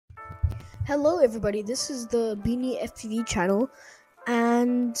Hello everybody, this is the Beanie FPV channel,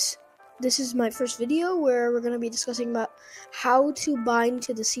 and this is my first video where we're going to be discussing about how to bind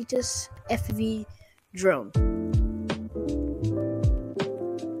to the cetus FPV drone.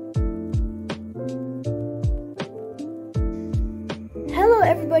 Hello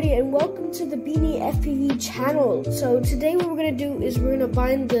everybody and welcome to the Beanie FPV channel. So today what we're going to do is we're going to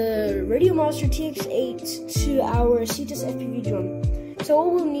bind the radiomaster tx8 to our cetus FPV drone. So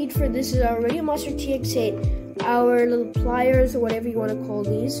what we'll need for this is our radiomaster tx8, our little pliers or whatever you want to call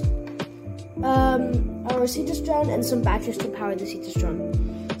these, our cetus drone, and some batteries to power the cetus drone.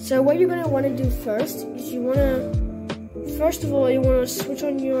 So what you're going to want to do first is you want to switch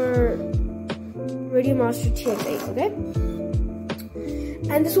on your radiomaster tx8, okay?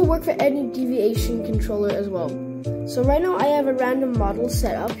 And this will work for any deviation controller as well. So right now I have a random model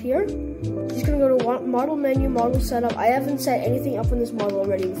set up here. Just gonna go to model menu, model setup. I haven't set anything up on this model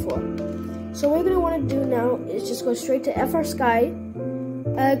already before. So what you're gonna want to do now is just go straight to FR Sky.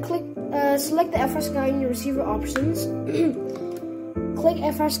 Select the FR Sky in your receiver options. Click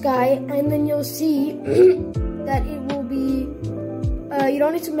FR Sky, and then you'll see that it will be. You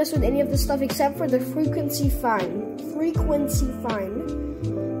don't need to mess with any of this stuff except for the frequency find.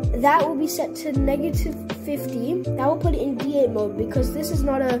 That will be set to -50. That will put it in D8 mode because this is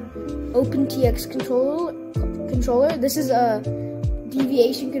not a OpenTX controller. This is a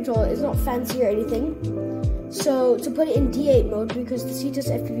deviation controller. It's not fancy or anything. So to put it in D8 mode, because the cetus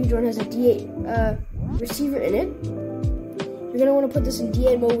FPV drone has a D8 receiver in it, you're gonna want to put this in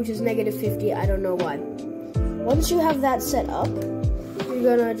D8 mode, which is -50. I don't know why. Once you have that set up,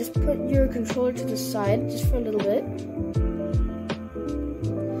 you're gonna just put your controller to the side just for a little bit.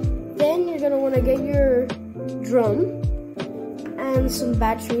 Then you're gonna want to get your drum and some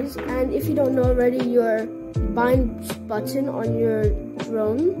batteries, and if you don't know already, your bind button on your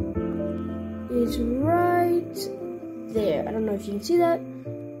drone is right there. I don't know if you can see that,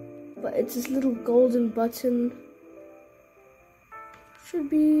 but it's this little golden button. Should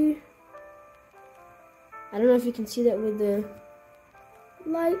be, I don't know if you can see that with the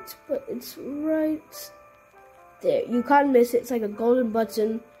light, but it's right there. You can't miss it. It's like a golden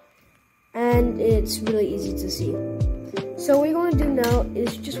button, and it's really easy to see. So what you're going to do now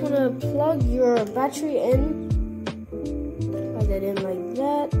is you just want to plug your battery in. Plug that in like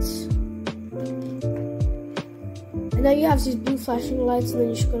that. And now you have these blue flashing lights, and then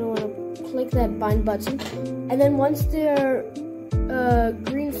you're just going to want to click that bind button. And then once they're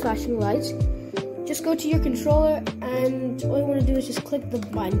green flashing lights, just go to your controller, and all you want to do is just click the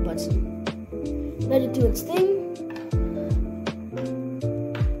bind button. Let it do its thing.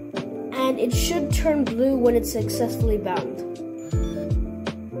 And it should turn blue when it's successfully bound.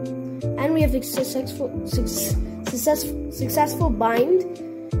 And we have successful bind,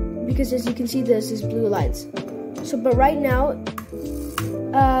 because as you can see, there's these blue lights. So, but right now,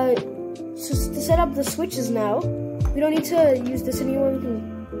 so to set up the switches now, we don't need to use this anymore. We can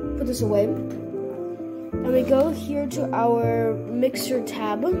put this away. And we go here to our mixer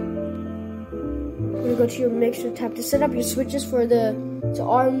tab. We're gonna go to your mixer tab to set up your switches for to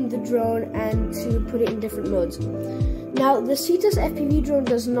arm the drone and to put it in different modes. Now, the cetus FPV drone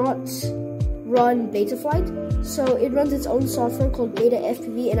does not run Betaflight, so it runs its own software called Beta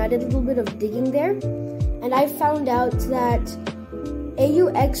FPV, and I did a little bit of digging there, and I found out that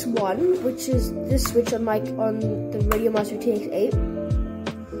AUX1, which is this switch on the radiomaster TX8,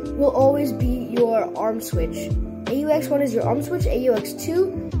 will always be your arm switch. AUX1 is your arm switch,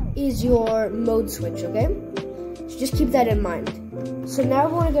 AUX2 is your mode switch, okay? So just keep that in mind. So now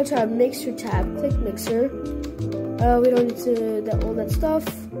we want to go to our mixer tab, click mixer. We don't need to all that stuff.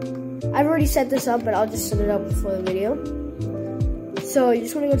 I've already set this up, but I'll just set it up before the video. So you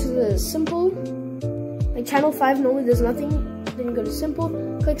just want to go to the simple, like channel 5, normally there's nothing. Then you go to simple,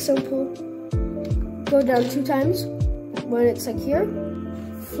 click simple, go down 2 times. When it's like here,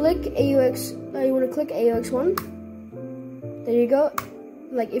 flick AUX, you want to click AUX1. There you go.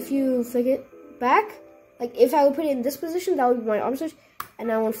 Like if you flick it back, like if I would put it in this position, that would be my arm switch,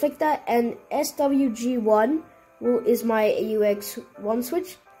 and I want to flick that, and SWG1 is my AUX1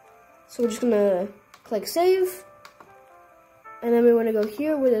 switch. So we're just gonna click save, and then we want to go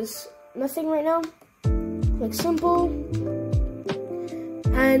here where there's nothing right now. Click simple,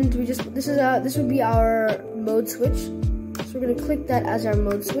 and this would be our mode switch. So we're gonna click that as our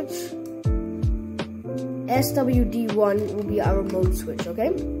mode switch. SWD1 will be our mode switch,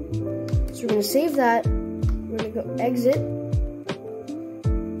 okay? So we're gonna save that. We're gonna go exit,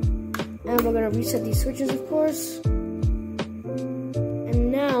 and we're gonna reset these switches, of course. And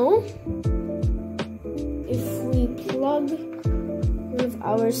now, if we plug, we're gonna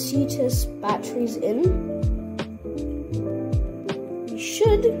our cetus batteries in, we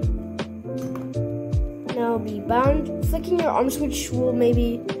should now be bound. Flicking your arm switch will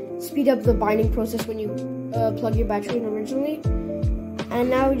maybe speed up the binding process when you plug your battery in originally. And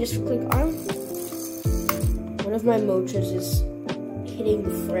now we just click arm. One of my motors is hitting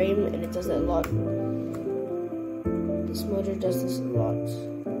the frame, and it does that a lot. This motor does this a lot.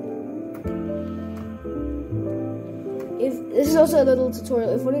 This is also a little tutorial.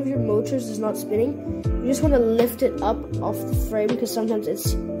 If one of your motors is not spinning, you just want to lift it up off the frame, because sometimes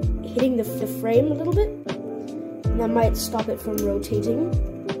it's hitting the frame a little bit, and that might stop it from rotating.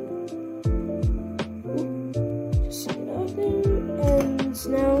 Just set it up there, and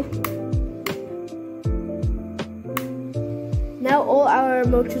now all our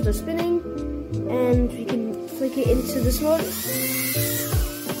motors are spinning, and we can flick it into this mode.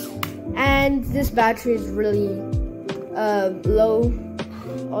 And this battery is really low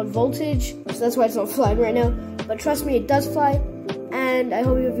on voltage, so that's why it's not flying right now. But trust me, it does fly, and I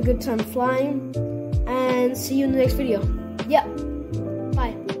hope you have a good time flying, and see you in the next video. Yeah.